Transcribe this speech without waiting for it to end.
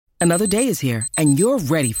Another day is here, and you're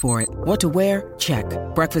ready for it. What to wear? Check.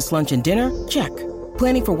 Breakfast, lunch, and dinner? Check.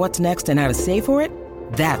 Planning for what's next and how to save for it?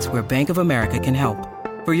 That's where Bank of America can help.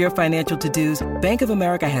 For your financial to-dos, Bank of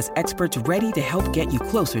America has experts ready to help get you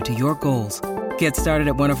closer to your goals. Get started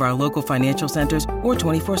at one of our local financial centers or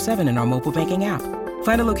 24/7 in our mobile banking app.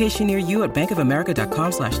 Find a location near you at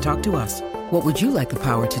bankofamerica.com/talktous. What would you like the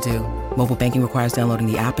power to do? Mobile banking requires downloading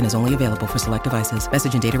the app and is only available for select devices.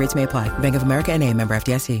 Message and data rates may apply. Bank of America N.A., member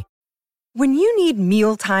FDIC. When you need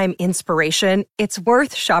mealtime inspiration, it's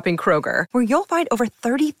worth shopping Kroger, where you'll find over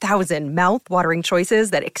 30,000 mouth-watering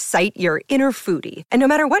choices that excite your inner foodie. And no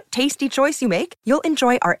matter what tasty choice you make, you'll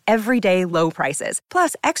enjoy our everyday low prices,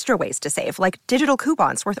 plus extra ways to save, like digital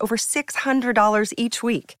coupons worth over $600 each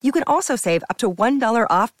week. You can also save up to $1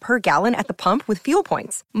 off per gallon at the pump with fuel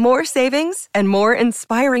points. More savings and more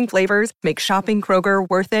inspiring flavors make shopping Kroger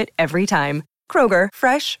worth it every time. Kroger,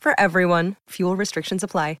 fresh for everyone. Fuel restrictions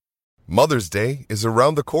apply. Mother's Day is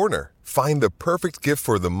around the corner. Find the perfect gift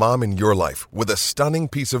for the mom in your life with a stunning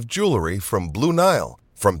piece of jewelry from Blue Nile.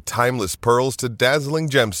 From timeless pearls to dazzling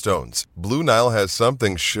gemstones, Blue Nile has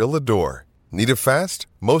something she'll adore. Need it fast?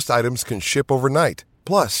 Most items can ship overnight.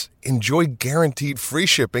 Plus, enjoy guaranteed free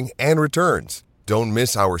shipping and returns. Don't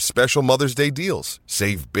miss our special Mother's Day deals.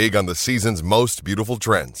 Save big on the season's most beautiful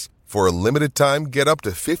trends. For a limited time, get up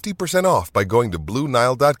to 50% off by going to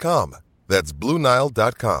BlueNile.com. That's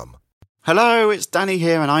BlueNile.com. Hello, it's Danny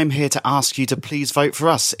here, and I'm here to ask you to please vote for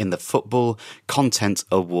us in the Football Content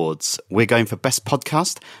Awards. We're going for Best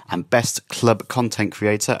Podcast and Best Club Content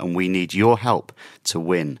Creator, and we need your help to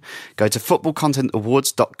win. Go to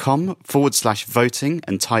footballcontentawards.com/voting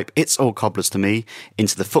and type "It's All Cobblers to Me"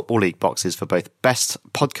 into the Football League boxes for both Best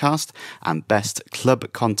Podcast and Best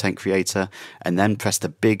Club Content Creator, and then press the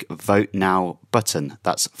big Vote Now button.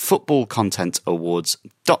 That's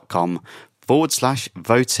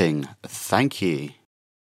footballcontentawards.com/voting. Thank you.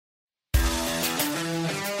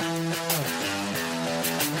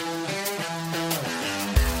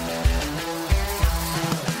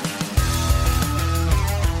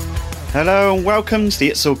 Hello and welcome to the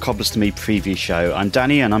It's All Cobblers to Me preview show. I'm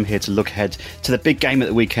Danny and I'm here to look ahead to the big game at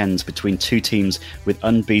the weekend between two teams with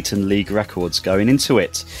unbeaten league records going into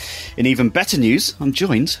it. In even better news, I'm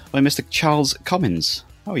joined by Mr. Charles Commins.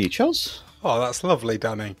 How are you, Charles? Oh, that's lovely,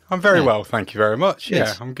 Danny. I'm very well, thank you very much.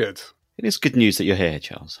 Yes. Yeah, I'm good. It is good news that you're here,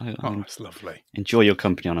 Charles. It's lovely. Enjoy your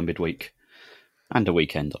company on a midweek and a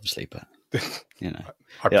weekend, obviously, but you know,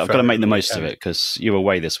 I've got prefer to make the the most of weekend. it because you're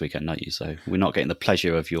away this weekend, aren't you? So we're not getting the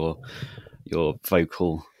pleasure of your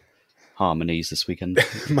vocal harmonies this weekend.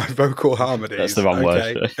 My vocal harmonies. That's the wrong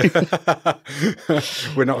word.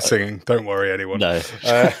 We're not singing. Don't worry, anyone. No.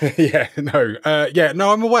 No,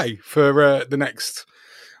 I'm away for the next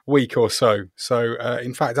week or so. So,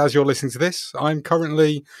 in fact, as you're listening to this, I'm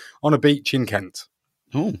currently on a beach in Kent.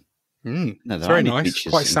 Oh, No, there it's are very any nice.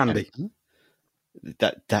 beaches Quite in sandy. Kent.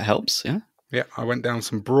 That helps, yeah. Yeah, I went down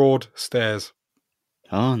some broad stairs.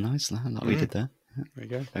 Oh, nice, like we did there. There you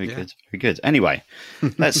go. Very good, very good. Anyway,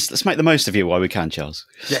 let's make the most of you while we can, Charles.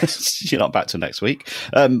 Yes. You're not back till next week.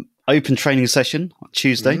 Open training session on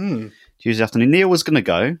Tuesday afternoon. Neil was going to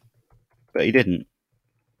go, but he didn't.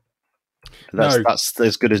 That's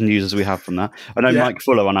as good as news as we have from that. I know Mike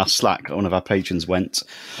Fuller on our Slack, one of our patrons, went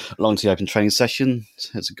along to the open training session.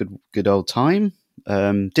 It's a good old time.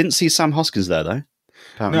 Didn't see Sam Hoskins there though.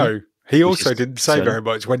 Apparently. No, he also didn't say so- very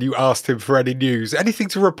much when you asked him for any news. Anything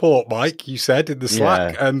to report, Mike, you said in the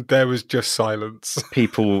Slack, and there was just silence.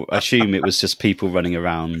 People assume it was just people running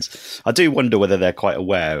around. I do wonder whether they're quite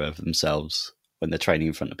aware of themselves when they're training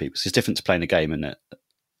in front of people. 'Cause it's different to playing a game, isn't it?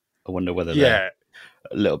 I wonder whether they're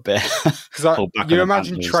a little bit. Because you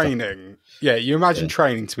imagine banter and training. Yeah, you imagine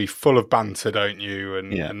training to be full of banter, don't you?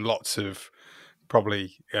 And lots of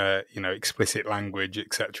probably explicit language,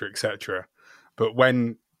 etc., etc. But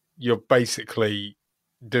when you're basically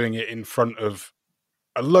doing it in front of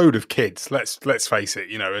a load of kids, let's face it,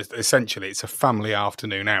 essentially it's a family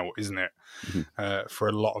afternoon out, isn't it? For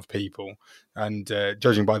a lot of people. And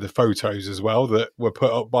judging by the photos as well that were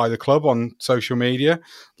put up by the club on social media,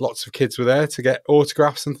 lots of kids were there to get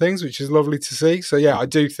autographs and things, which is lovely to see. So yeah, I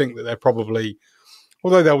do think that they're probably,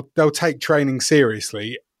 although they'll take training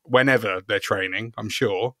seriously whenever they're training, I'm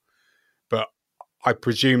sure, but I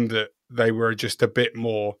presume that they were just a bit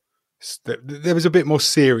more, there was a bit more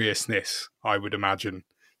seriousness, I would imagine,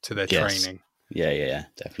 to their training. Yeah,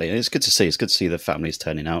 definitely. And it's good to see. It's good to see the families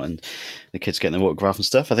turning out and the kids getting their autograph and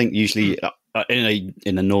stuff. I think usually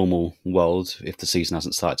in a normal world, if the season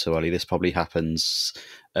hasn't started too early, this probably happens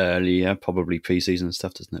earlier, probably pre-season and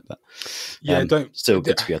stuff, doesn't it? But still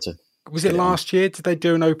good to be able to Was it last year? Did they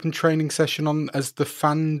do an open training session as the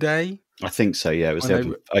fan day? I think so, yeah. It was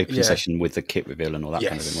the open session with the kit reveal and all that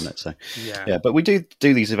kind of thing, wasn't it? So, yeah. But we do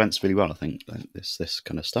these events really well, I think, this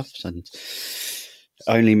kind of stuff. And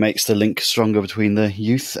only makes the link stronger between the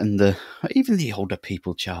youth and even the older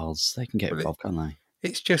people, Charles. They can get involved, can't they?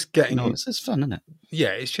 It's just getting... it's fun, isn't it? Yeah,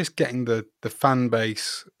 it's just getting the fan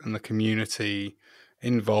base and the community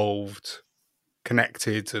involved,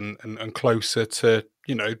 connected and closer to,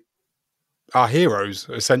 our heroes,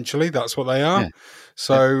 essentially. That's what they are. Yeah.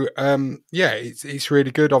 So, it's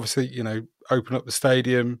really good. Obviously, open up the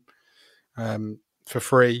stadium for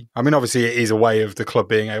free. I mean, obviously, it is a way of the club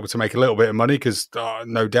being able to make a little bit of money because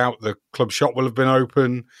no doubt the club shop will have been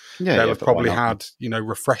open. Yeah, they'll have probably had,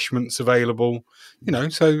 refreshments available,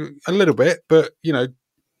 so a little bit, but,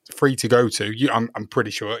 free to go to. I'm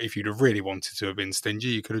pretty sure if you'd have really wanted to have been stingy,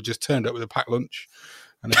 you could have just turned up with a packed lunch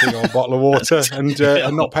and a big old bottle of water and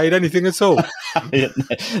not paid anything at all.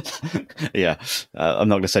 Yeah. I'm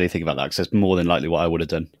not going to say anything about that because it's more than likely what I would have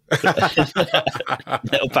done.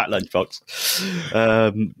 Little packed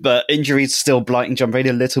lunchbox. But injuries still blighting John Brady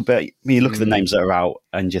a little bit. I mean, you look at the names that are out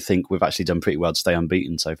and you think we've actually done pretty well to stay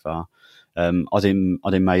unbeaten so far. Odin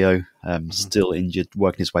Mayo, still injured,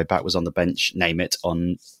 working his way back, was on the bench, name it,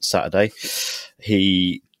 on Saturday.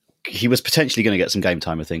 He was potentially going to get some game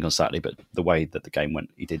time, I think, on Saturday, but the way that the game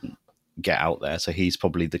went, he didn't get out there. So he's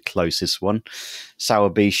probably the closest one.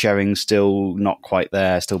 Sowerby, Shering, still not quite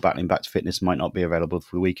there, still battling back to fitness, might not be available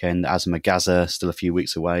for the weekend. Asma Gaza, still a few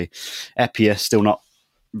weeks away. Epia, still not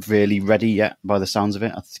really ready yet by the sounds of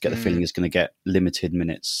it. I get the feeling he's going to get limited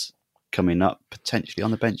minutes coming up, potentially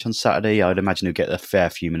on the bench on Saturday. I'd imagine he'll get a fair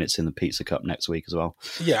few minutes in the Pizza Cup next week as well.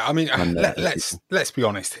 Yeah, I mean, let's be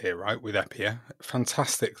honest here, right, with Epia.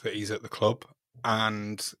 Fantastic that he's at the club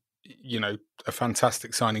and, a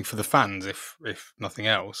fantastic signing for the fans, if nothing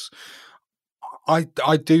else. I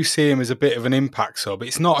do see him as a bit of an impact sub.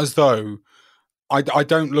 It's not as though I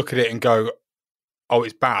don't look at it and go, oh,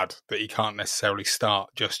 it's bad that he can't necessarily start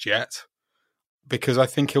just yet, because I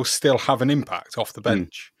think he'll still have an impact off the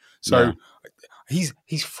bench. So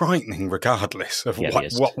he's frightening regardless of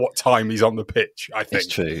what time he's on the pitch, I think.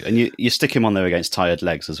 It's true. And you stick him on there against tired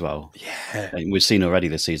legs as well. Yeah. And we've seen already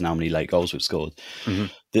this season how many late goals we've scored.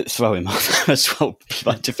 That throw him off as well.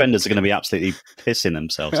 Like, defenders are going to be absolutely pissing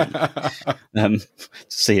themselves to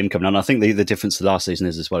see him coming on. I think the difference to last season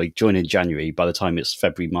is as well, he joined in January. By the time it's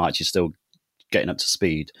February, March, he's still getting up to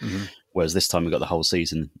speed. Whereas this time we've got the whole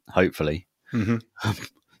season, hopefully.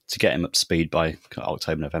 To get him up to speed by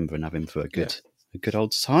October, November and have him for a good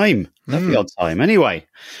old time. Lovely old time. Anyway,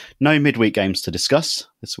 no midweek games to discuss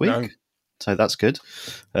this week. No. So that's good.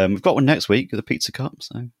 We've got one next week with the Pizza Cup.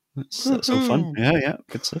 So that's all fun. Yeah,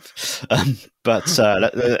 good stuff. But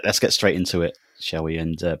let's get straight into it, shall we?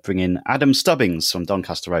 And bring in Adam Stubbings from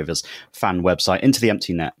Doncaster Rovers fan website Into the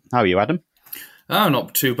Empty Net. How are you, Adam? Oh,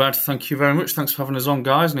 not too bad. Thank you very much. Thanks for having us on,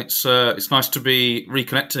 guys. And it's nice to be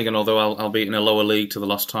reconnecting again, although I'll be in a lower league to the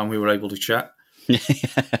last time we were able to chat.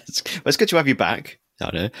 It's good to have you back.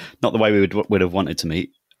 I don't know, not the way we would have wanted to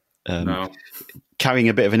meet. No. Carrying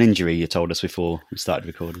a bit of an injury, you told us before we started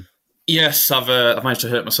recording. Yes, I've managed to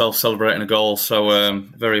hurt myself celebrating a goal, so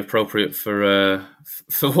very appropriate for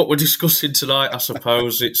what we're discussing tonight, I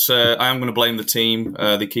suppose. It's I am going to blame the team.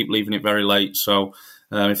 They keep leaving it very late, so...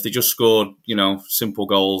 if they just scored, simple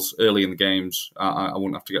goals early in the games, I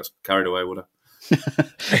wouldn't have to get carried away, would I?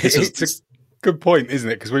 It's a good point, isn't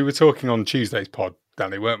it? Because we were talking on Tuesday's pod,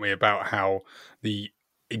 Danny, weren't we, about how the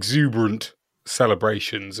exuberant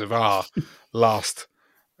celebrations of our last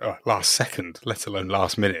second, let alone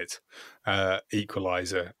last minute,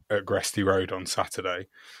 equaliser at Gresty Road on Saturday.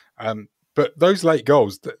 But those late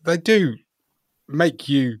goals, they do make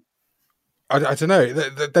you, I don't know,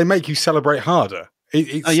 they make you celebrate harder.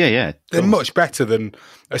 Yeah. They're much better than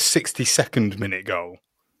a 62nd minute goal.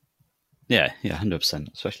 Yeah,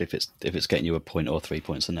 100%. Especially if it's getting you a point or 3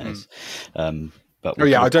 points in it. But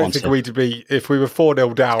I don't think we'd be, if we were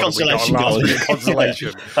 4-0 down, consolation we got a last minute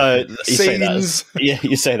consolation.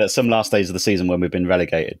 You say that some last days of the season when we've been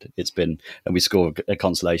relegated, it's been, and we score a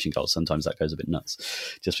consolation goal, sometimes that goes a bit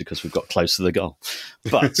nuts just because we've got close to the goal.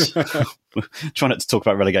 But try not to talk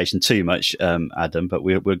about relegation too much, Adam, but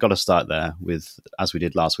we've got to start there with, as we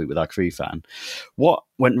did last week with our Crewe fan. What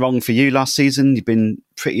went wrong for you last season? You've been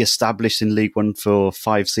pretty established in League One for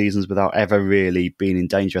 5 seasons without ever really being in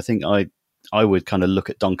danger. I think I would kind of look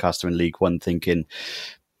at Doncaster in League One thinking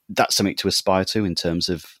that's something to aspire to in terms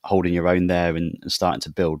of holding your own there and starting to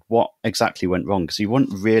build. What exactly went wrong? Because you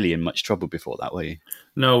weren't really in much trouble before that, were you?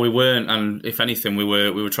 No, we weren't. And if anything, we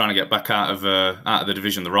were trying to get back out of the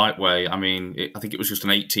division the right way. I mean, I think it was just an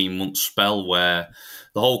 18-month spell where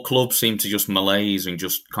the whole club seemed to just malaise and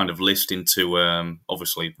just kind of list into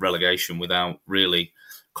obviously relegation without really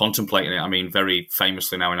contemplating it. I mean, very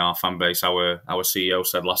famously now in our fan base, our CEO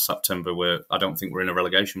said last September, I don't think we're in a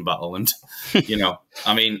relegation battle. And, you know,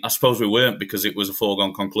 I mean, I suppose we weren't, because it was a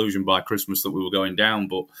foregone conclusion by Christmas that we were going down.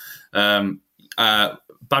 But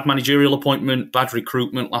bad managerial appointment, bad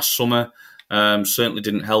recruitment last summer certainly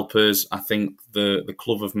didn't help us. I think the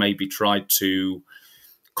club have maybe tried to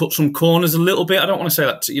cut some corners a little bit. I don't want to say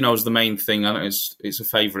that, you know, as the main thing. I know it's a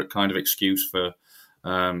favourite kind of excuse for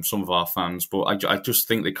some of our fans, but I just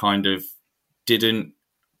think they kind of didn't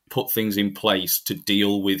put things in place to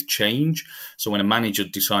deal with change. So when a manager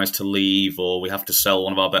decides to leave, or we have to sell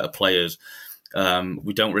one of our better players,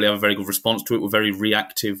 we don't really have a very good response to it. We're very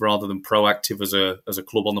reactive rather than proactive as a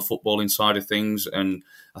club on the footballing side of things. And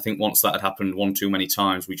I think once that had happened one too many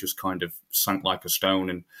times, we just kind of sank like a stone.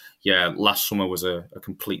 And yeah, last summer was a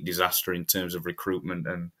complete disaster in terms of recruitment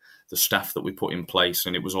and the staff that we put in place,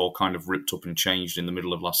 and it was all kind of ripped up and changed in the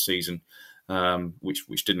middle of last season,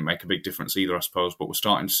 which didn't make a big difference either, I suppose. But we're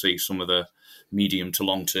starting to see some of the medium to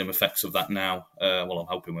long-term effects of that now. Well, I'm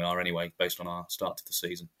hoping we are anyway, based on our start to the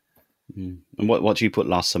season. And what do you put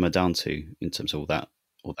last summer down to in terms of all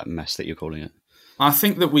that mess that you're calling it? I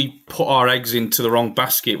think that we put our eggs into the wrong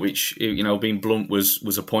basket, which, you know, being blunt,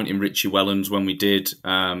 was appointing Richie Wellens when we did,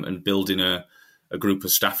 and building a group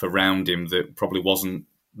of staff around him that probably wasn't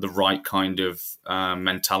the right kind of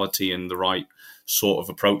mentality and the right sort of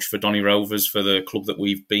approach for Donny Rovers, for the club that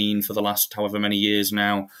we've been for the last however many years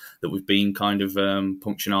now, that we've been kind of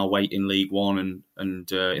punching our weight in League One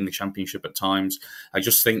and in the Championship at times. I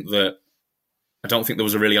don't think there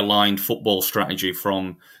was a really aligned football strategy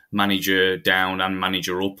from manager down and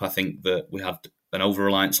manager up. I think that we had an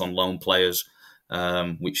over-reliance on loan players,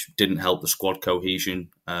 which didn't help the squad cohesion.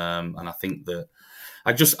 And I think that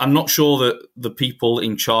I'm not sure that the people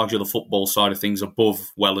in charge of the football side of things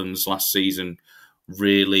above Wellens last season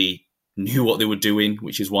really knew what they were doing,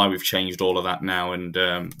 which is why we've changed all of that now. And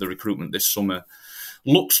the recruitment this summer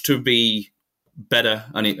looks to be better,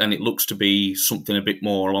 and it looks to be something a bit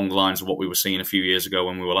more along the lines of what we were seeing a few years ago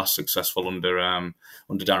when we were last successful under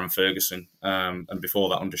Darren Ferguson, and before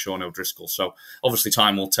that under Sean O'Driscoll. So obviously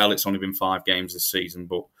time will tell. It's only been 5 games this season,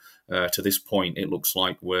 but to this point it looks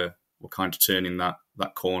like we're kind of turning that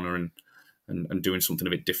corner and doing something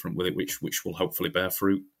a bit different with it, which will hopefully bear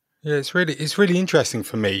fruit. Yeah, it's really interesting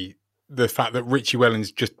for me, the fact that Richie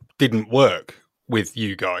Wellens just didn't work with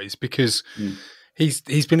you guys, because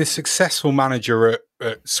he's been a successful manager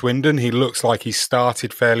at Swindon. He looks like he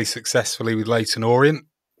started fairly successfully with Leyton Orient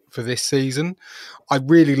for this season. I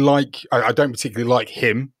don't particularly like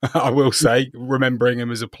him, I will say, remembering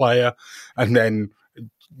him as a player, and then,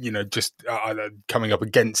 you know, just coming up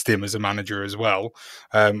against him as a manager as well,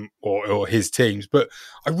 or his teams. But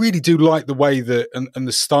I really do like the way that and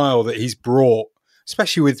the style that he's brought,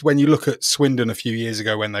 especially with when you look at Swindon a few years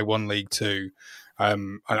ago when they won League Two. I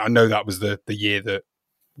know that was the year that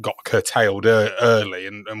got curtailed early,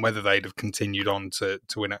 and whether they'd have continued on to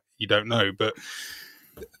win it, you don't know. But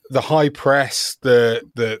the high press,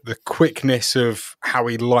 the quickness of how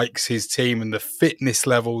he likes his team, and the fitness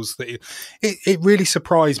levels that it really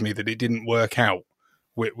surprised me that it didn't work out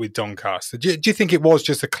with Doncaster. Do you think it was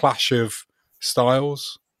just a clash of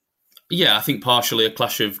styles? Yeah, I think partially a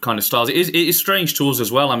clash of kind of styles. It is strange to us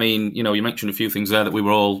as well. I mean, you know, you mentioned a few things there that we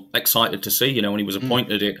were all excited to see. You know, when he was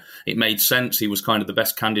appointed, it made sense. He was kind of the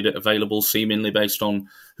best candidate available, seemingly based on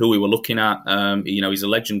who we were looking at. You know, he's a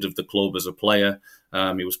legend of the club as a player.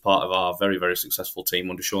 He was part of our very, very successful team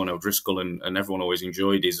under Sean O'Driscoll, and everyone always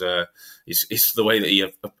enjoyed his the way that he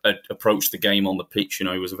approached the game on the pitch. You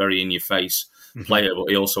know, he was a very in-your-face player, but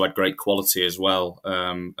he also had great quality as well.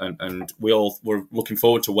 And we all were looking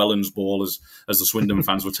forward to Wellens' ball, as the Swindon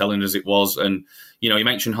fans were telling us it was. And, you know, you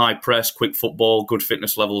mentioned high press, quick football, good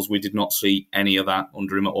fitness levels. We did not see any of that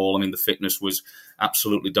under him at all. I mean, the fitness was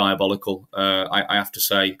absolutely diabolical. I have to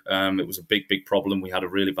say, it was a big, big problem. We had a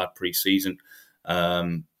really bad pre-season.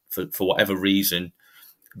 For whatever reason,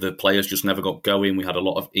 the players just never got going. We had a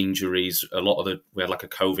lot of injuries. We had like a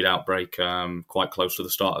COVID outbreak quite close to the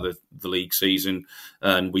start of the league season,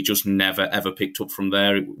 and we just never ever picked up from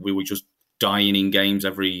there. We were just dying in games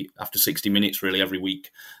after 60 minutes, really, every week,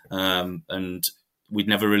 and we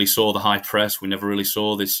never really saw the high press. We never really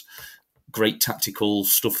saw this great tactical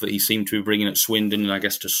stuff that he seemed to be bringing at Swindon, and I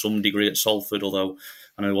guess to some degree at Salford, although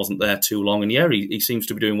I know he wasn't there too long. And yeah, he seems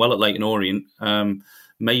to be doing well at Leyton Orient.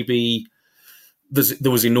 Maybe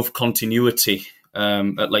there was enough continuity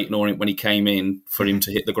at Leyton Orient when he came in for him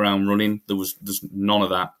to hit the ground running. There's none of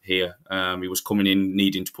that here. He was coming in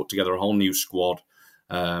needing to put together a whole new squad,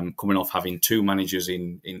 coming off having 2 managers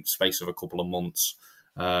in space of a couple of months.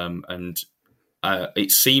 And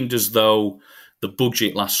it seemed as though the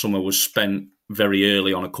budget last summer was spent very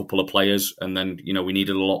early on a couple of players, and then we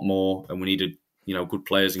needed a lot more, and we needed good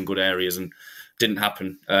players in good areas, and didn't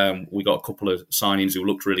happen. We got a couple of signings who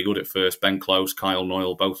looked really good at first. Ben Close, Kyle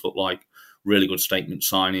Noyle, both looked like really good statement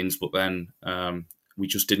signings, but then we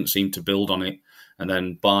just didn't seem to build on it. And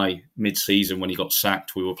then by mid-season, when he got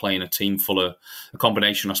sacked, we were playing a team full of a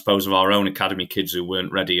combination, I suppose, of our own academy kids who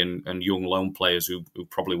weren't ready and young loan players who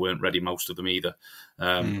probably weren't ready, most of them either,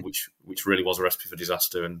 which really was a recipe for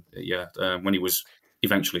disaster. And when he was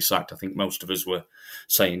eventually sacked, I think most of us were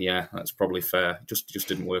saying, yeah, that's probably fair. Just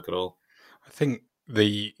didn't work at all. I think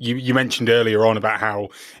you mentioned earlier on about how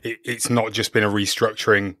it's not just been a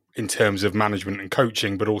restructuring in terms of management and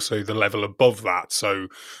coaching, but also the level above that. So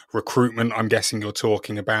recruitment, I'm guessing you're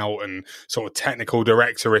talking about, and sort of technical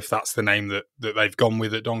director, if that's the name that they've gone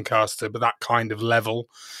with at Doncaster, but that kind of level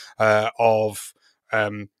of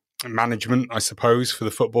management, I suppose, for the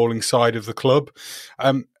footballing side of the club.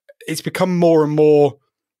 It's become more and more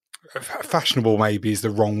fashionable, maybe is the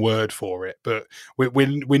wrong word for it, but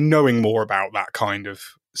we're knowing more about that kind of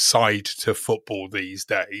side to football these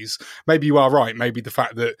days. Maybe you are right. Maybe the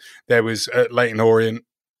fact that there was at Leyton Orient,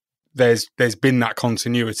 there's been that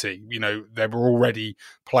continuity. There were already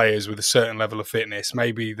players with a certain level of fitness.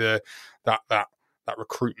 Maybe that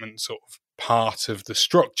recruitment sort of part of the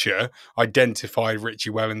structure identified Richie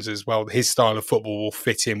Wellens as well. His style of football will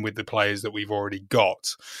fit in with the players that we've already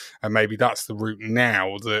got, and maybe that's the route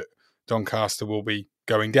now that Doncaster will be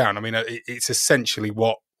going down. I mean, it's essentially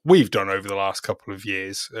what we've done over the last couple of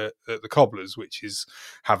years at the Cobblers, which is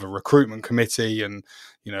have a recruitment committee, and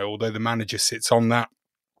although the manager sits on that,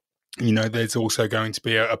 there's also going to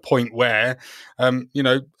be a point where,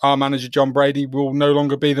 our manager, John Brady, will no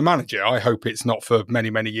longer be the manager. I hope it's not for many,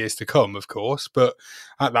 many years to come, of course. But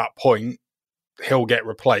at that point, he'll get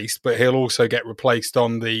replaced, but he'll also get replaced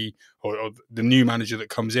on the new manager that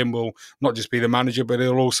comes in will not just be the manager, but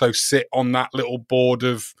he'll also sit on that little board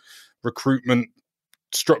of recruitment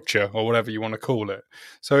structure or whatever you want to call it.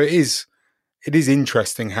 So it is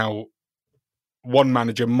interesting how one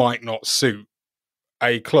manager might not suit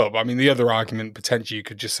a club. I mean, the other argument potentially you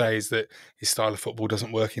could just say is that his style of football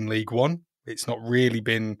doesn't work in League One. It's not really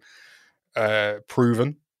been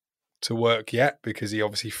proven to work yet because he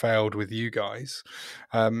obviously failed with you guys.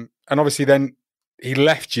 And obviously then he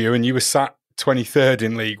left you and you were sat 23rd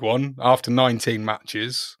in League One after 19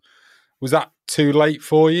 matches. Was that too late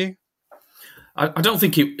for you? I don't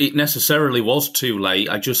think it necessarily was too late.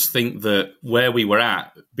 I just think that where we were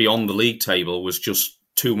at beyond the league table was just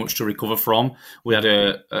too much to recover from. We had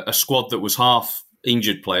a squad that was half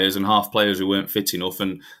injured players and half players who weren't fit enough,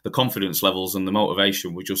 and the confidence levels and the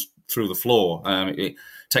motivation were just through the floor. It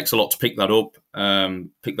takes a lot to pick that up,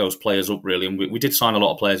 pick those players up, really. And we did sign a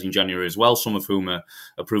lot of players in January as well, some of whom are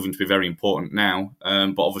proven to be very important now.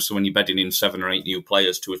 But obviously when you're bedding in 7 or 8 new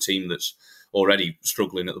players to a team that's already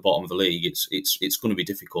struggling at the bottom of the league, it's going to be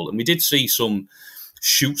difficult. And we did see some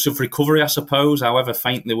shoots of recovery, I suppose, however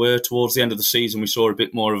faint they were. Towards the end of the season, we saw a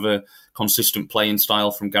bit more of a consistent playing style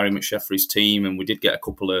from Gary McSheffrey's team, and we did get a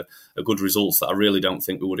couple of good results that I really don't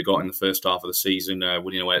think we would have got in the first half of the season,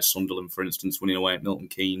 winning away at Sunderland, for instance, winning away at Milton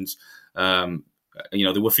Keynes. They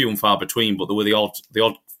were few and far between, but there were the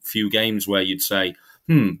odd few games where you'd say,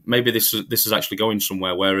 maybe this is actually going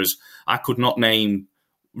somewhere, whereas I could not name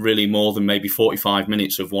really more than maybe 45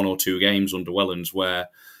 minutes of 1 or 2 games under Wellens where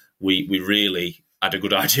we really had a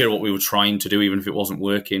good idea of what we were trying to do, even if it wasn't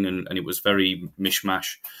working, and it was very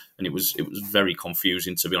mishmash, and it was very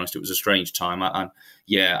confusing, to be honest. It was a strange time.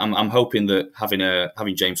 I'm hoping that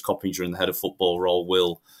having James Coppinger in the head of football role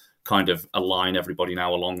will kind of align everybody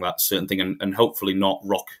now along that certain thing, and hopefully not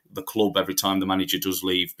rock the club every time the manager does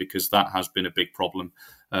leave, because that has been a big problem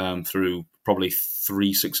through probably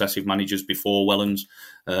 3 successive managers before Wellens,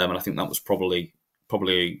 and I think that was probably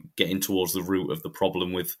getting towards the root of the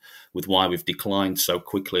problem with why we've declined so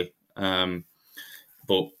quickly.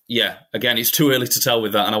 But yeah, again, it's too early to tell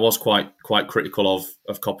with that, and I was quite critical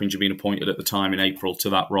of Coppinger being appointed at the time in April to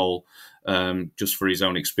that role, just for his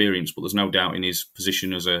own experience. But there's no doubt in his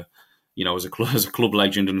position as a club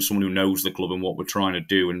legend and someone who knows the club and what we're trying to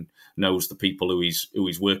do and knows the people who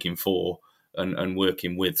he's working for and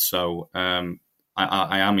working with. So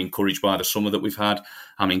I am encouraged by the summer that we've had.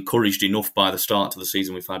 I'm encouraged enough by the start to the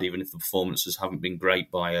season we've had, even if the performances haven't been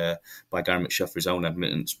great by Gary McSheffrey's own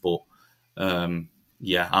admittance. But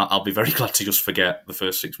I'll be very glad to just forget the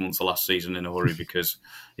first 6 months of last season in a hurry, because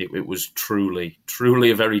it was truly,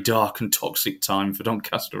 truly a very dark and toxic time for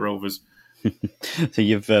Doncaster Rovers. So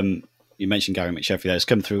you mentioned Gary McSheffrey there. He's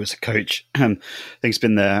come through as a coach. I think he's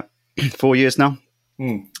been there 4 years now.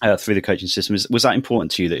 Through the coaching system. Was that important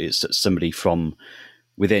to you that it's somebody from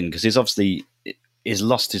within? Because he's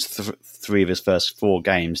lost his three of his first 4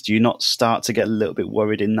 games. Do you not start to get a little bit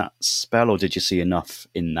worried in that spell, or did you see enough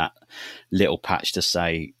in that little patch to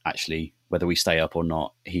say, actually, whether we stay up or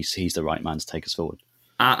not, he's the right man to take us forward?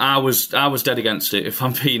 I was dead against it, if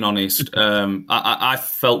I'm being honest. I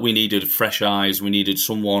felt we needed fresh eyes. We needed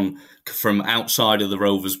someone from outside of the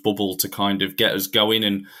Rovers bubble to kind of get us going.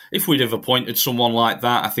 And if we'd have appointed someone like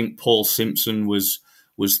that, I think Paul Simpson was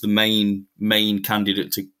the main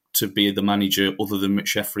candidate to be the manager, other than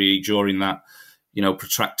McSheffrey, during that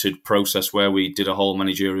protracted process where we did a whole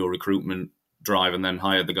managerial recruitment drive and then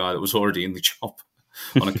hired the guy that was already in the job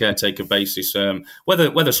on a caretaker basis.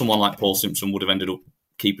 Whether someone like Paul Simpson would have ended up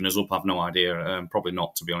keeping us up, I've no idea. Probably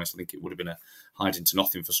not, to be honest. I think it would have been a hiding to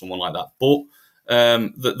nothing for someone like that. But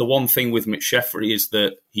the one thing with McSheffrey is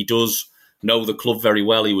that he does know the club very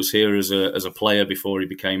well. He was here as a player before he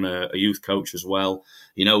became a youth coach as well.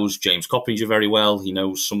 He knows James Coppinger very well. He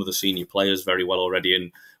knows some of the senior players very well already.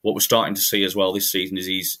 And what we're starting to see as well this season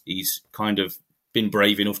is he's kind of been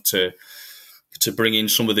brave enough to bring in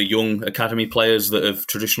some of the young academy players that have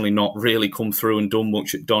traditionally not really come through and done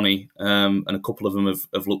much at Donny, and a couple of them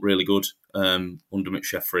have looked really good under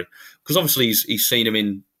McSheffrey. Because obviously he's seen him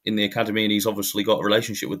in the academy, and he's obviously got a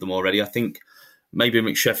relationship with them already. I think maybe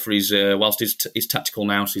McSheffrey's, whilst his tactical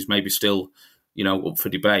nous is maybe still up for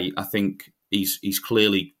debate, I think he's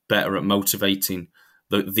clearly better at motivating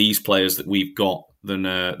these players that we've got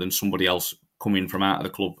than somebody else coming from out of the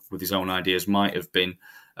club with his own ideas might have been.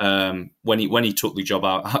 When he took the job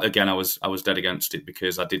out, again, I was dead against it,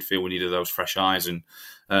 because I did feel we needed those fresh eyes, and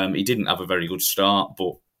he didn't have a very good start,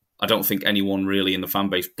 but I don't think anyone really in the fan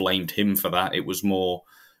base blamed him for that. It was more,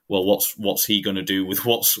 well, what's he going to do with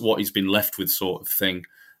what he's been left with, sort of thing.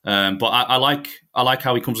 But I like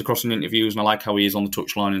how he comes across in interviews, and I like how he is on the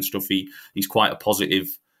touchline and stuff. He's quite a positive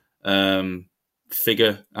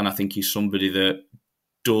figure, and I think he's somebody that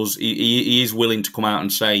he is willing to come out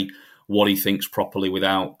and say what he thinks properly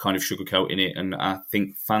without kind of sugarcoating it, and I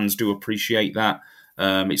think fans do appreciate that.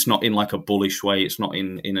 It's not in like a bullish way. It's not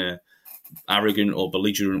in a arrogant or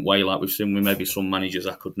belligerent way like we've seen with maybe some managers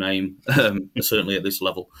I could name, certainly at this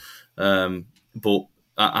level. But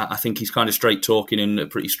I think he's kind of straight talking and a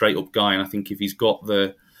pretty straight up guy, and I think if he's got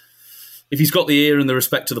the ear and the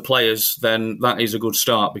respect to the players, then that is a good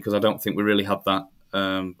start, because I don't think we really had that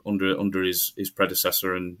under his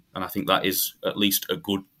predecessor, and I think that is at least a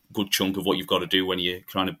good chunk of what you've got to do when you're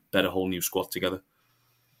trying to bed a whole new squad together.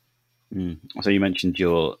 So you mentioned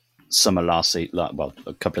your summer last season,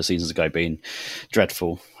 a couple of seasons ago, being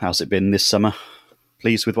dreadful. How's it been this summer?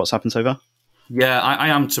 Pleased with what's happened so far? Yeah, I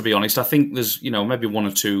am, to be honest. I think there's maybe one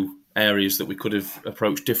or two areas that we could have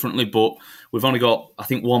approached differently, but we've only got, I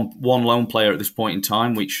think, one lone player at this point in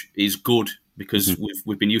time, which is good, because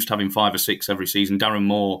we've been used to having 5 or 6 every season. Darren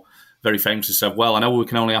Moore very famously said, well, I know we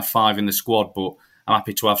can only have 5 in the squad, but I'm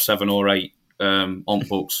happy to have 7 or 8 on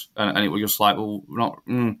books. And it was just like, well, not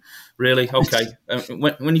really? Okay.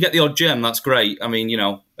 When you get the odd gem, that's great. I mean,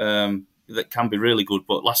 that can be really good,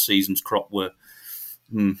 but last season's crop were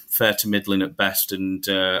fair to middling at best, and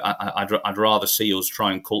I'd rather see us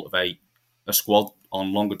try and cultivate a squad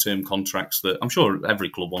on longer term contracts that I'm sure every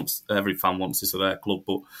fan wants this of their club,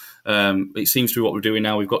 but it seems to be what we're doing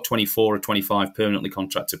now. We've got 24 or 25 permanently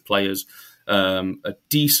contracted players, a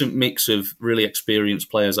decent mix of really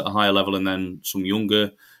experienced players at a higher level, and then some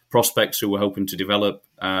younger prospects who we're hoping to develop.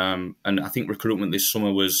 And I think recruitment this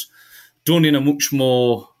summer was done in a much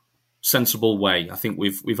more sensible way. I think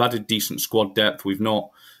we've added decent squad depth. We've not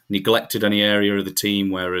neglected any area of the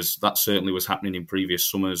team, whereas that certainly was happening in previous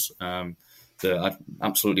summers. I'm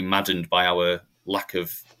absolutely maddened by our lack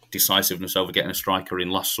of decisiveness over getting a striker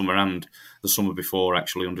in last summer and the summer before,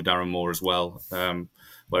 actually, under Darren Moore as well.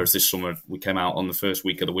 Whereas this summer we came out on the first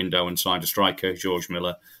week of the window and signed a striker, George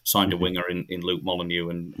Miller, signed a winger in Luke Molyneux,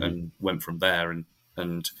 and went from there.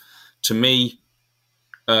 And to me,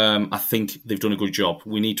 I think they've done a good job.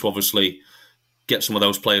 We need to obviously get some of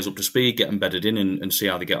those players up to speed, get them bedded in, and see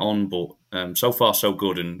how they get on. But so far, so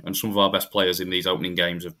good. And some of our best players in these opening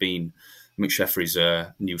games have been McSheffrey's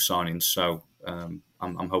new signings. So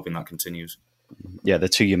I'm hoping that continues. Yeah, the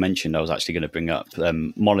two you mentioned, I was actually going to bring up.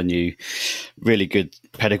 Molyneux, really good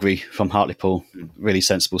pedigree from Hartlepool, really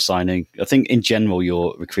sensible signing. I think in general,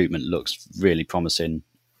 your recruitment looks really promising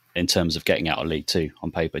in terms of getting out of League Two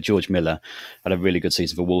on paper. George Miller had a really good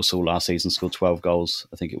season for Walsall last season, scored 12 goals,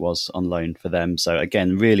 I think it was, on loan for them. So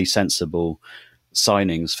again, really sensible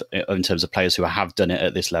signings in terms of players who have done it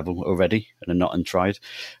at this level already and are not untried.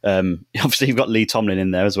 Obviously, you've got Lee Tomlin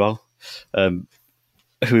in there as well.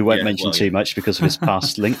 Who we won't mention too much because of his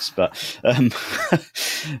past links, but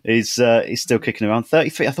he's still kicking around.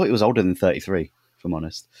 33. I thought he was older than 33, if I'm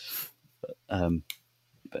honest.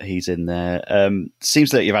 But he's in there.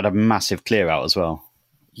 Seems like you've had a massive clear out as well.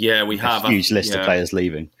 Yeah, we have a huge list of players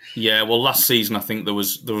leaving. Yeah, well, last season I think there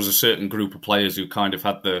was a certain group of players who kind of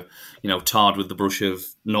had the tarred with the brush of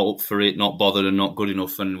not up for it, not bothered, and not good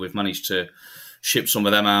enough, and we've managed to ship some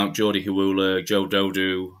of them out. Geordie Hawula, Joe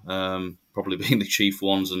Dodu, probably being the chief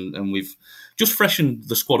ones, and we've just freshened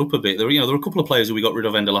the squad up a bit. There are a couple of players who we got rid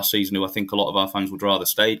of end of last season who I think a lot of our fans would rather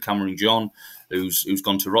stayed. Cameron John, who's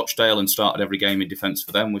gone to Rochdale and started every game in defence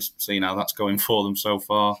for them. We're seeing how that's going for them so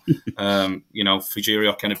far.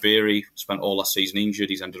 Fujiro Kenabiri spent all last season injured.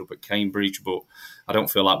 He's ended up at Cambridge, but I don't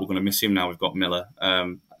feel like we're going to miss him now we've got Miller.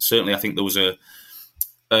 Certainly, I think there was a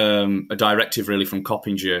directive really from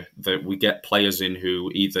Coppinger that we get players in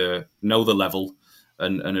who either know the level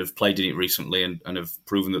and have played in it recently and have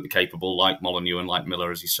proven that they're capable, like Molyneux and like Miller,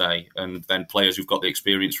 as you say, and then players who've got the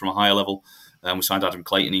experience from a higher level. We signed Adam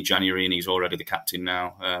Clayton in January and he's already the captain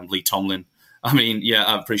now. Lee Tomlin. I mean, yeah,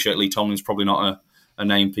 I appreciate Lee Tomlin's probably not a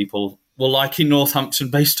name people will like in Northampton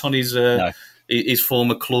based on his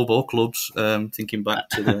former club or clubs, thinking back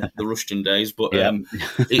to the Rushton days. But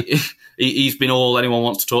he's been all anyone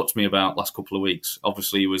wants to talk to me about last couple of weeks.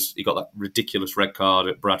 Obviously, he got that ridiculous red card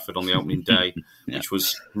at Bradford on the opening day, which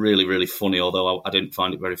was really, really funny, although I didn't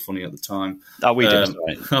find it very funny at the time. Oh, we did.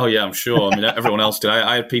 Right? Oh, yeah, I'm sure. I mean, everyone else did.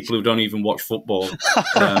 I had people who don't even watch football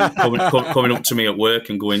coming up to me at work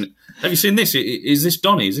and going, "Have you seen this? Is this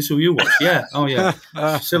Donny? Is this who you watch?" Yeah. Oh, yeah.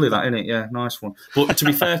 Silly that, isn't it? Yeah, nice one. But to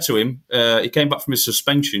be fair to him, he came back from his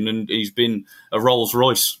suspension and he's been a Rolls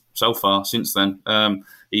Royce so far since then.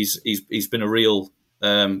 He's been a real,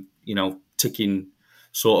 ticking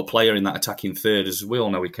sort of player in that attacking third, as we all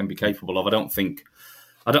know he can be capable of. I think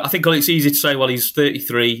it's easy to say, well, he's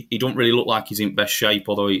 33. He don't really look like he's in best shape,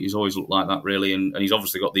 although he's always looked like that, really. And he's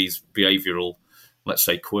obviously got these behavioural, let's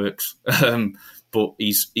say, quirks. But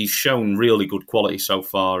he's shown really good quality so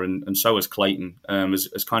far, and so has Clayton,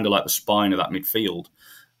 as kind of like the spine of that midfield.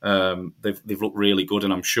 They've looked really good,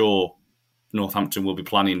 and I'm sure Northampton will be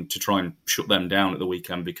planning to try and shut them down at the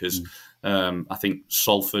weekend because I think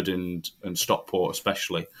Salford and Stockport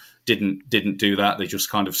especially didn't do that. They just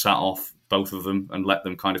kind of sat off both of them and let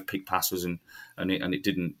them kind of pick passes, and it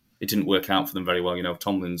didn't work out for them very well.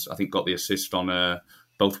 Tomlin's I think got the assist on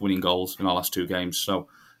both winning goals in our last two games. So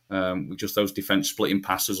just those defence splitting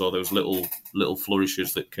passes or those little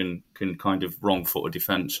flourishes that can kind of wrong foot a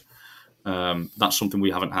defence. That's something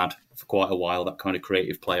we haven't had for quite a while, that kind of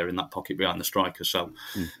creative player in that pocket behind the striker. So,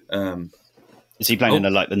 is he playing in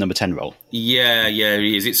the number 10 role? Yeah,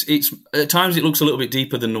 he is. It's at times it looks a little bit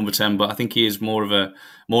deeper than number 10, but I think he is more of a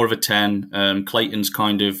 10. Clayton's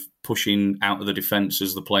kind of pushing out of the defence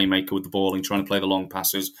as the playmaker with the ball and trying to play the long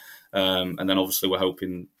passes. And then obviously we're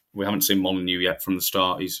hoping, we haven't seen Molyneux yet from the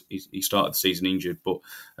start. He started the season injured, but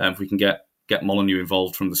if we can get Molyneux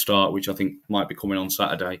involved from the start, which I think might be coming on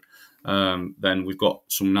Saturday, then we've got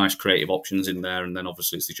some nice creative options in there, and then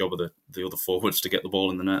obviously it's the job of the other forwards to get the ball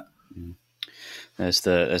in the net. There's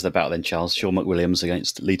the battle then, Charles. Sean McWilliams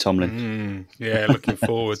against Lee Tomlin. Yeah, looking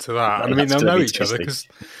forward to that. And I mean, they'll know each other because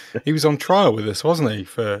he was on trial with us, wasn't he?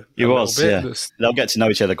 He was, yeah. They'll get to know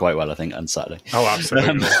each other quite well, I think, on Saturday. Oh,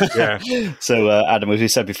 absolutely, yeah. So, Adam, as we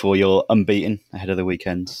said before, you're unbeaten ahead of the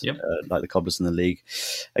weekend, like the Cobblers in the league.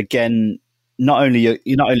 Again, you're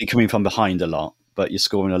not only coming from behind a lot, but you're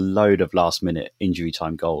scoring a load of last-minute injury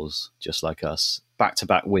time goals, just like us.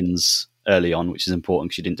 Back-to-back wins early on, which is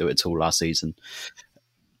important because you didn't do it at all last season.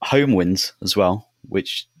 Home wins as well,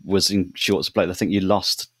 which was in short supply. I think you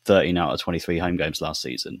lost 13 out of 23 home games last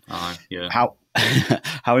season. Yeah.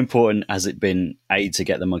 How important has it been, to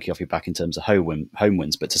get the monkey off your back in terms of home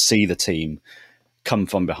wins, but to see the team come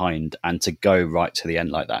from behind and to go right to the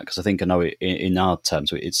end like that? Because I think I know in our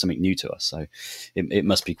terms it's something new to us, so it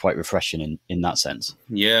must be quite refreshing in that sense.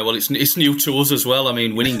 Yeah, well, it's new to us as well. I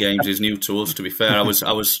mean, winning games is new to us. To be fair, I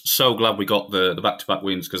was so glad we got the back-to-back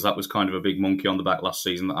wins, because that was kind of a big monkey on the back last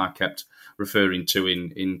season that I kept referring to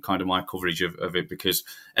in kind of my coverage of it, because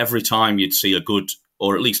every time you'd see a good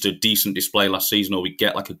or at least a decent display last season, or we'd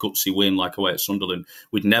get like a gutsy win like away at Sunderland.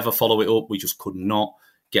 We'd never follow it up. We just could not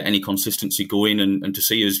get any consistency going. And to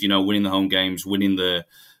see us, winning the home games, winning the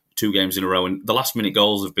 2 games in a row, and the last minute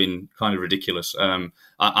goals have been kind of ridiculous.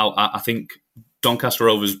 I think Doncaster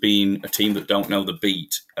Rovers being a team that don't know the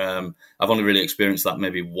beat, I've only really experienced that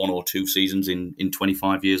maybe 1 or 2 seasons in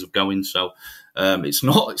 25 years of going. So it's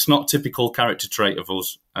not typical character trait of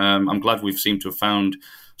us. I'm glad we've seemed to have found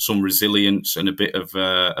some resilience and a bit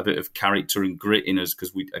of character and grit in us,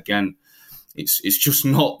 because it's just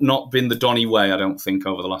not been the Donny way, I don't think,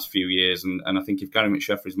 over the last few years. And I think if Gary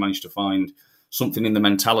McSheffrey's managed to find something in the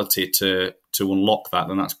mentality to unlock that,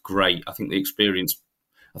 then that's great. I think the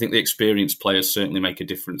experienced players certainly make a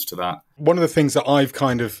difference to that. One of the things that I've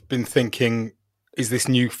kind of been thinking is this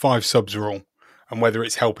new 5 subs rule, and whether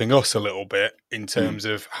it's helping us a little bit in terms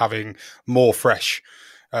of having more fresh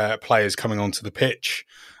players coming onto the pitch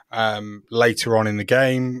later on in the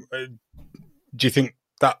game. Do you think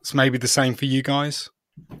that's maybe the same for you guys?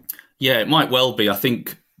 Yeah, it might well be. I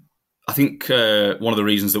think one of the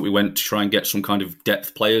reasons that we went to try and get some kind of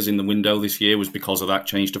depth players in the window this year was because of that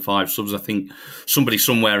change to 5 subs. I think somebody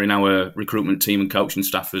somewhere in our recruitment team and coaching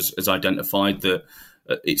staff has identified that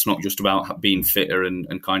it's not just about being fitter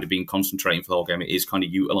and kind of being concentrating for the whole game. It is kind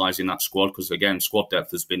of utilising that squad, because, again, squad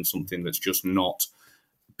depth has been something that's just not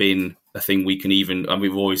been a thing we can even... And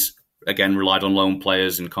we've always, again, relied on loan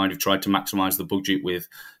players and kind of tried to maximise the budget with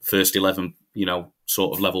first 11,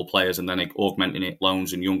 sort of level players, and then augmenting it,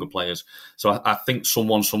 loans and younger players. So I think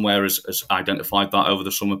someone somewhere has identified that over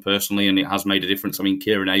the summer personally, and it has made a difference. I mean,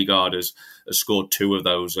 Kieran Agard has scored 2 of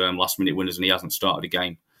those last-minute winners, and he hasn't started a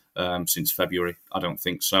game since February, I don't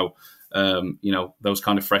think. So, those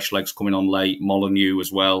kind of fresh legs coming on late. Molyneux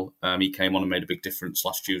as well. He came on and made a big difference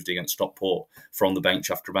last Tuesday against Stockport from the bench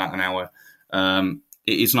after about an hour.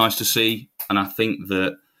 It is nice to see, and I think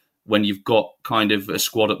that when you've got kind of a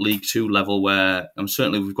squad at League 2 level where, and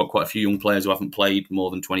certainly we've got quite a few young players who haven't played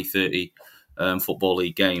more than 20, 30 Football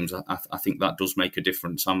League games, I think that does make a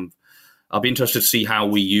difference. I'll be interested to see how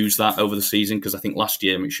we use that over the season, because I think last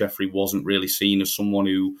year McSheffrey wasn't really seen as someone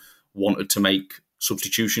who wanted to make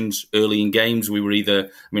substitutions early in games. We were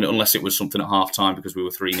either, unless it was something at half-time because we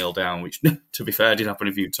were 3-0 down, which, to be fair, did happen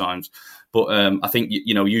a few times. But I think,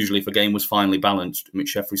 usually if a game was finally balanced,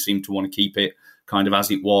 McSheffrey seemed to want to keep it kind of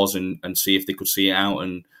as it was and see if they could see it out.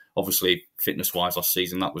 And obviously, fitness-wise last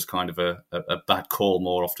season, that was kind of a bad call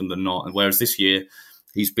more often than not. And whereas this year,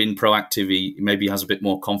 he's been proactive. He maybe has a bit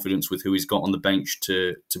more confidence with who he's got on the bench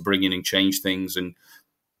to bring in and change things. And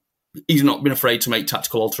he's not been afraid to make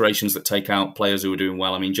tactical alterations that take out players who are doing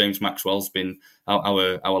well. I mean, James Maxwell's been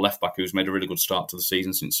our left-back, who's made a really good start to the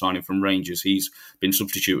season since signing from Rangers. He's been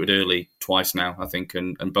substituted early twice now, I think,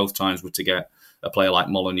 and both times were to get a player like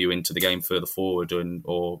Molyneux into the game further forward,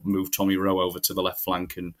 or move Tommy Rowe over to the left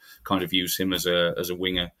flank and kind of use him as a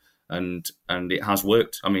winger. And it has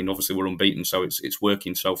worked. I mean, obviously we're unbeaten, so it's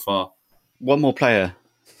working so far. One more player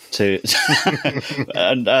and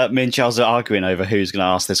me and Charles are arguing over who's going to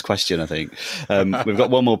ask this question, I think. We've got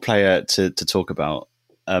one more player to talk about.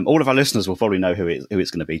 All of our listeners will probably know who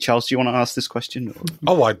it's going to be. Charles, do you want to ask this question?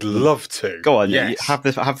 Oh, I'd love to. Go on, yes. Have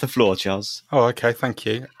the floor, Charles. Oh, okay, thank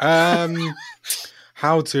you.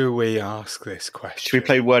 How do we ask this question? Should we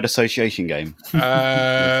play word association game?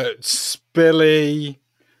 Spilly.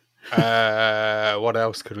 What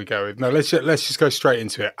else could we go with? No, let's just go straight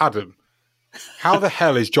into it. Adam, how the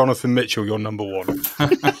hell is Jonathan Mitchell your number 1?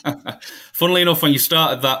 Funnily enough, when you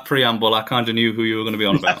started that preamble, I kind of knew who you were going to be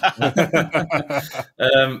on about.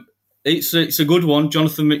 It's a good one.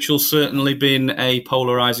 Jonathan Mitchell's certainly been a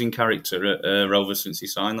polarising character at Rovers since he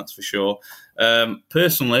signed, that's for sure.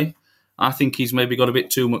 Personally, I think he's maybe got a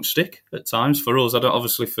bit too much stick at times for us. I don't,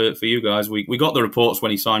 obviously for you guys, we got the reports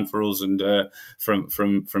when he signed for us and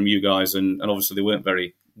from you guys, and obviously they weren't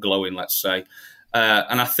very glowing, let's say.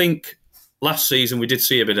 And I think last season we did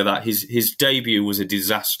see a bit of that. His debut was a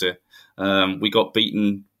disaster. We got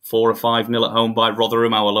beaten 4 or 5-0 at home by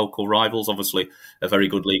Rotherham, our local rivals. Obviously, a very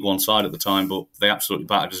good League One side at the time, but they absolutely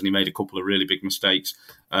battered us, and he made a couple of really big mistakes.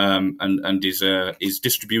 And his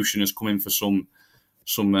distribution has come in for some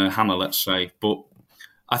hammer, let's say. But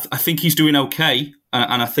I think he's doing okay,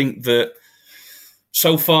 and I think that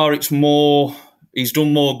so far he's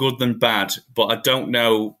done more good than bad. But I don't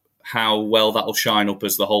know how well that'll shine up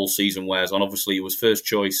as the whole season wears on. Obviously, he was first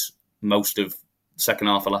choice most of second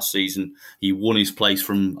half of last season. He won his place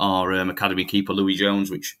from our academy keeper Louis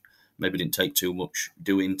Jones, which maybe didn't take too much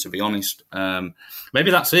doing, to be honest.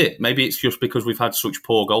 Maybe that's it. Maybe it's just because we've had such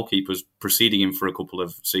poor goalkeepers preceding him for a couple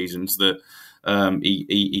of seasons that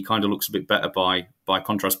he kind of looks a bit better by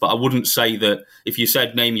contrast. But I wouldn't say that if you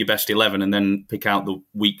said name your best 11 and then pick out the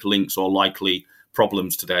weak links or likely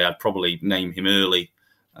problems today, I'd probably name him early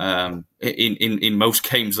in most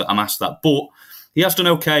games that I'm asked that. But he has done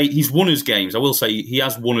okay. He's won his games. I will say he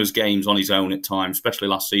has won his games on his own at times, especially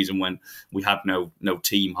last season when we had no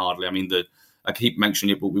team hardly. I mean, I keep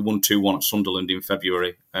mentioning it, but we won 2-1 at Sunderland in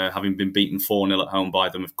February, having been beaten 4-0 at home by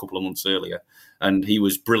them a couple of months earlier. And he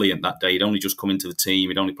was brilliant that day. He'd only just come into the team.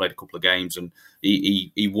 He'd only played a couple of games, and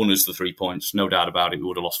he won us the 3 points. No doubt about it. We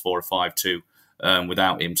would have lost 4 or 5-2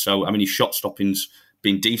 without him. So, I mean, his shot stopping's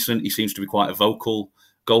been decent. He seems to be quite a vocal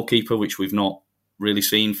goalkeeper, which we've not really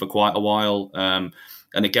seen for quite a while. And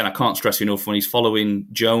again, I can't stress enough when he's following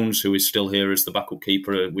Jones, who is still here as the backup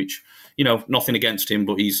keeper, which, nothing against him,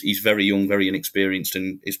 but he's very young, very inexperienced,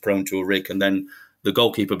 and is prone to a rick. And then the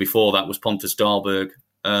goalkeeper before that was Pontus Dahlberg,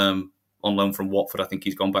 on loan from Watford. I think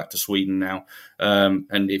he's gone back to Sweden now.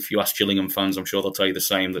 And if you ask Gillingham fans, I'm sure they'll tell you the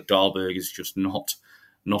same, that Dahlberg is just not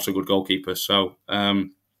a good goalkeeper. So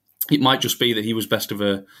it might just be that he was best of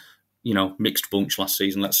a mixed bunch last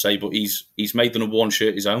season, let's say, but he's made the number 1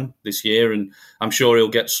 shirt his own this year, and I'm sure he'll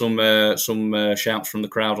get some shouts from the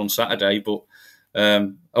crowd on Saturday. But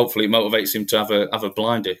hopefully, it motivates him to have a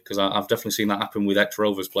blinder, because I've definitely seen that happen with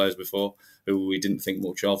ex-Rovers players before who we didn't think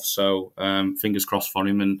much of. So fingers crossed for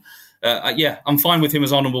him, and I'm fine with him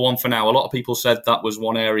as our number 1 for now. A lot of people said that was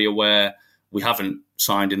one area where we haven't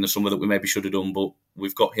signed in the summer that we maybe should have done, but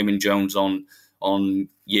we've got him and Jones on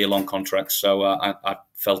year-long contracts, so I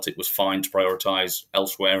felt it was fine to prioritise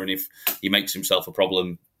elsewhere. And if he makes himself a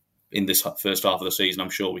problem in this first half of the season, I'm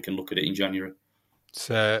sure we can look at it in January. It's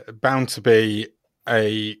bound to be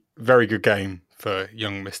a very good game for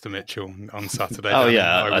young Mr. Mitchell on Saturday. Oh,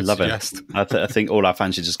 yeah, I love it. I think all our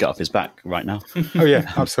fans should just get off his back right now. Oh,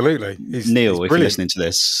 yeah, absolutely. Neil, if you're listening to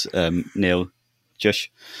this, Neil,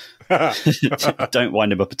 Jush, don't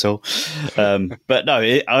wind him up at all. But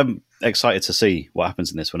no, I'm excited to see what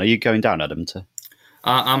happens in this one. Are you going down, Adam?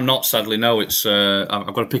 I'm not, sadly, no. It's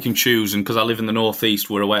I've got to pick and choose, and because I live in the northeast,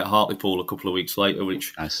 we're away at Hartlepool a couple of weeks later,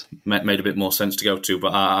 which made a bit more sense to go to.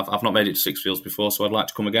 But I've not made it to Sixfields before, so I'd like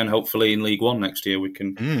to come again. Hopefully, in League One next year, we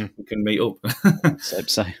can meet up.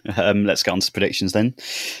 So let's get on to predictions then.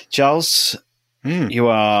 Charles, you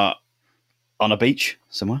are on a beach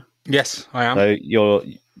somewhere. Yes, I am. So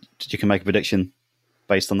you can make a prediction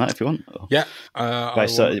based on that if you want. Yeah.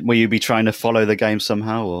 Will you be trying to follow the game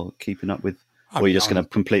somehow, or keeping up with? Or are you just going to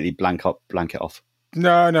completely blank it off?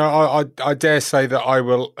 No. I dare say that I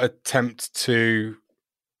will attempt to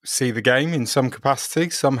see the game in some capacity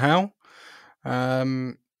somehow.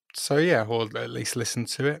 So yeah, or at least listen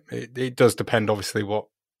to it. It does depend, obviously, what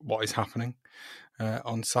is happening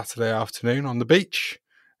on Saturday afternoon on the beach.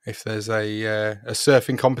 If there's a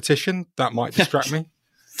surfing competition, that might distract me.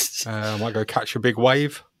 I might go catch a big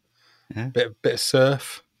wave, bit of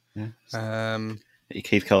surf. Yeah. Get your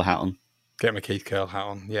Keith Curl hat on. Get my Keith Curl hat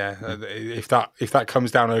on, yeah. If that comes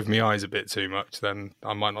down over my eyes a bit too much, then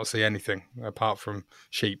I might not see anything apart from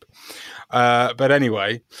sheep. But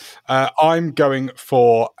anyway, I'm going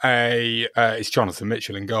for it's Jonathan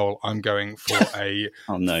Mitchell in goal. I'm going for a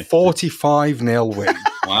 45-0 win.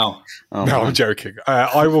 Wow. No, I'm joking.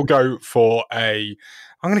 I will go for I'm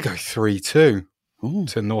going to go 3-2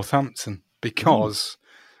 to Northampton, because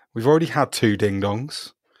we've already had 2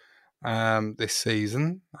 ding-dongs this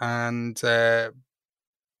season, and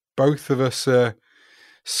both of us are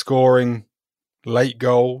scoring late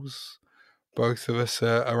goals. Both of us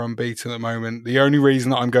are unbeaten at the moment. The only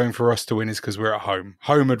reason that I'm going for us to win is because we're at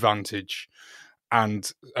home advantage,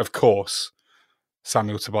 and of course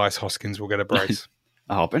Samuel Tobias Hoskins will get a brace.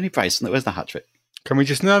 Only brace. Where's the hat trick? Can we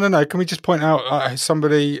just no? Can we just point out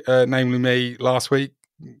somebody, namely me, last week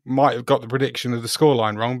might have got the prediction of the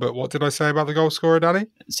scoreline wrong, but what did I say about the goal scorer, Danny?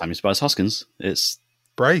 Samuel Tobias Hoskins. It's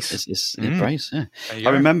brace. It's brace, yeah. I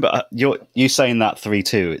remember you saying that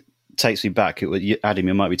 3-2. It takes me back. Adam,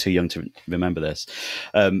 you might be too young to remember this.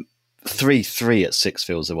 3-3 at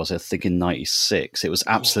Sixfields there was, I think, in 96. It was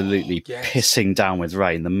absolutely pissing down with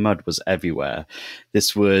rain. The mud was everywhere.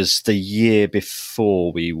 This was the year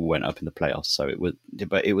before we went up in the playoffs. So it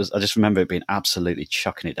was, I just remember it being absolutely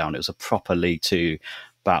chucking it down. It was a proper League Two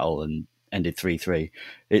battle and ended 3-3.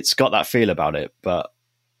 It's got that feel about it, but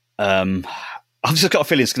I've just got a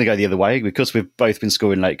feeling it's going to go the other way, because we've both been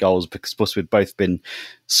scoring late goals, because we've both been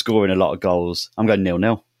scoring a lot of goals. I'm going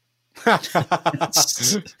 0-0.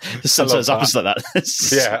 Sometimes opposite like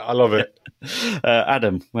that. Yeah, I love it.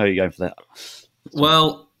 Adam, where are you going for that?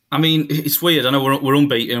 Well, I mean, it's weird. I know we're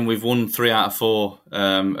unbeaten. We've won 3 out of 4,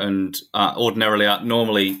 and ordinarily, that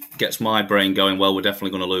normally gets my brain going. Well, we're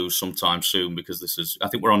definitely going to lose sometime soon because I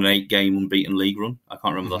think we're on an 8-game unbeaten league run. I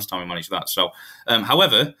can't remember the last time we managed that. So,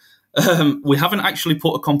 however, we haven't actually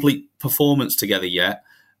put a complete performance together yet.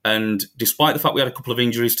 And despite the fact we had a couple of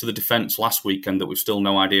injuries to the defence last weekend, that we've still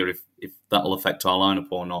no idea if that'll affect our lineup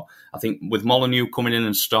or not. I think with Molineux coming in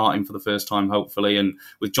and starting for the first time, hopefully, and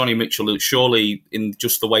with Johnny Mitchell, surely in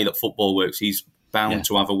just the way that football works, he's bound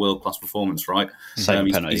to have a world-class performance, right?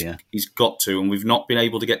 He's got to, and we've not been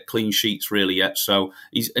able to get clean sheets really yet. So,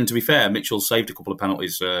 and to be fair, Mitchell's saved a couple of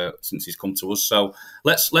penalties since he's come to us. So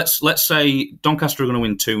let's say Doncaster are going to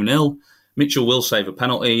win 2-0. Mitchell will save a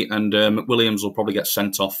penalty, and McWilliams will probably get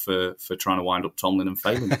sent off for trying to wind up Tomlin and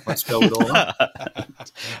failing. Let's go with all that.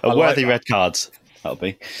 A worthy red card, that'll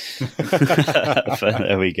be.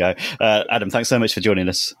 There we go. Adam, thanks so much for joining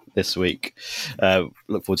us this week.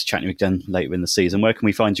 Look forward to chatting with you again later in the season. Where can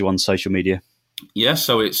we find you on social media? Yeah,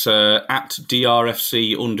 so it's at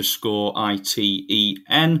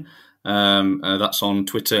DRFC_ITEN. That's on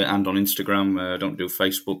Twitter and on Instagram. Don't do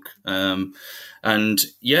Facebook. And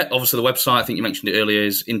yeah, obviously the website, I think you mentioned it earlier,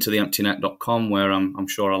 is intotheemptynet.com, where I'm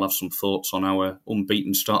sure I'll have some thoughts on our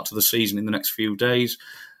unbeaten start to the season in the next few days.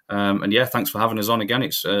 And yeah, thanks for having us on again.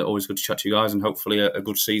 It's always good to chat to you guys, and hopefully a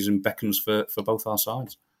good season beckons for both our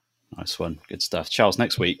sides. Nice one. Good stuff. Charles,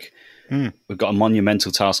 next week, we've got a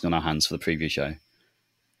monumental task on our hands for the preview show.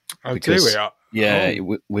 Oh, do we? Yeah,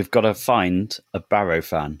 we've got to find a Barrow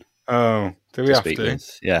fan. Oh, do we have to?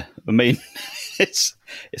 With. Yeah, I mean, it's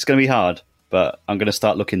going to be hard, but I'm going to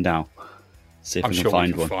start looking now. See if we can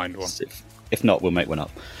find one. If not, we'll make one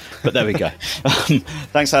up. But there we go.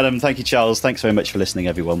 Thanks, Adam. Thank you, Charles. Thanks very much for listening,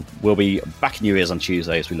 everyone. We'll be back in your ears on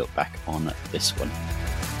Tuesday as we look back on this one.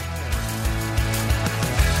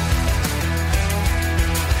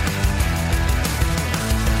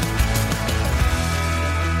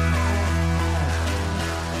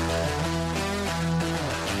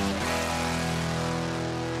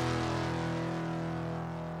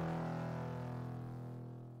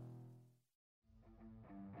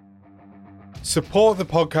 Support the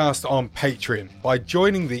podcast on Patreon by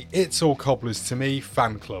joining the It's All Cobblers to Me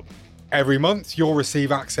fan club. Every month, you'll receive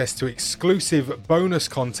access to exclusive bonus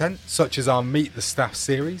content, such as our Meet the Staff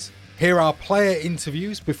series, hear our player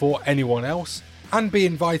interviews before anyone else, and be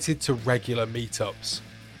invited to regular meetups.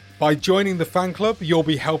 By joining the fan club, you'll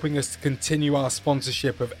be helping us to continue our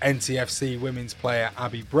sponsorship of NTFC women's player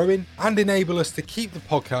Abby Bruin and enable us to keep the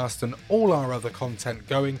podcast and all our other content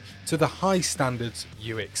going to the high standards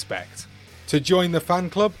you expect. To join the fan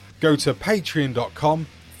club, go to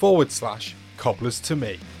patreon.com/cobblers to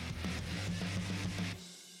me.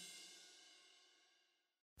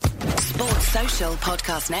 Sports Social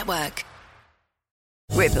Podcast Network.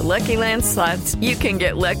 With the Lucky Land Slots, you can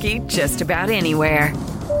get lucky just about anywhere.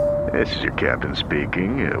 This is your captain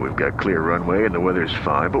speaking. We've got clear runway and the weather's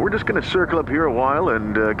fine, but we're just going to circle up here a while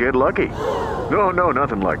and get lucky. No,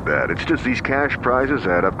 nothing like that. It's just these cash prizes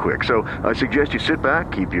add up quick. So I suggest you sit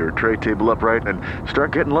back, keep your tray table upright, and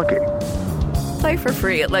start getting lucky. Play for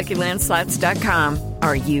free at LuckyLandSlots.com.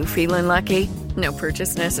 Are you feeling lucky? No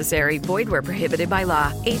purchase necessary. Void where prohibited by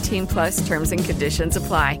law. 18+ terms and conditions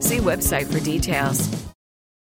apply. See website for details.